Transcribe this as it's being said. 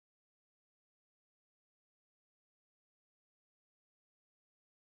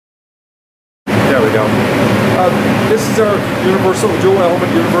There we go. This is our universal, dual element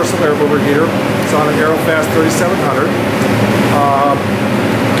universal air mover heater. It's on an Aerofast 3700.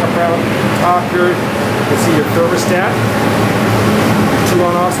 Come around top here, you can see your thermostat. Two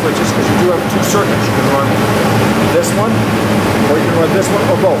on-off switches, because you do have two circuits. You can run this one, or you can run this one,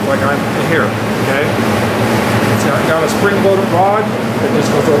 or both, like I'm here, okay? It's got a spring-loaded rod that just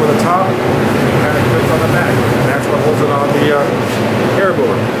goes over the top and kind of clips on the back, and that's what holds it on the air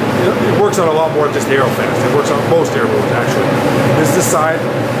mover. It works on a lot more than just Aerofast. It works on most air movers, actually. This is the side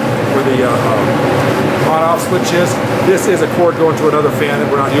where the on-off switch is. This is a cord going to another fan that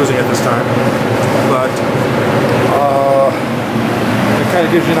we're not using at this time, but it kind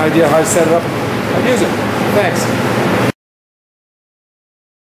of gives you an idea how to set it up and use it. Thanks.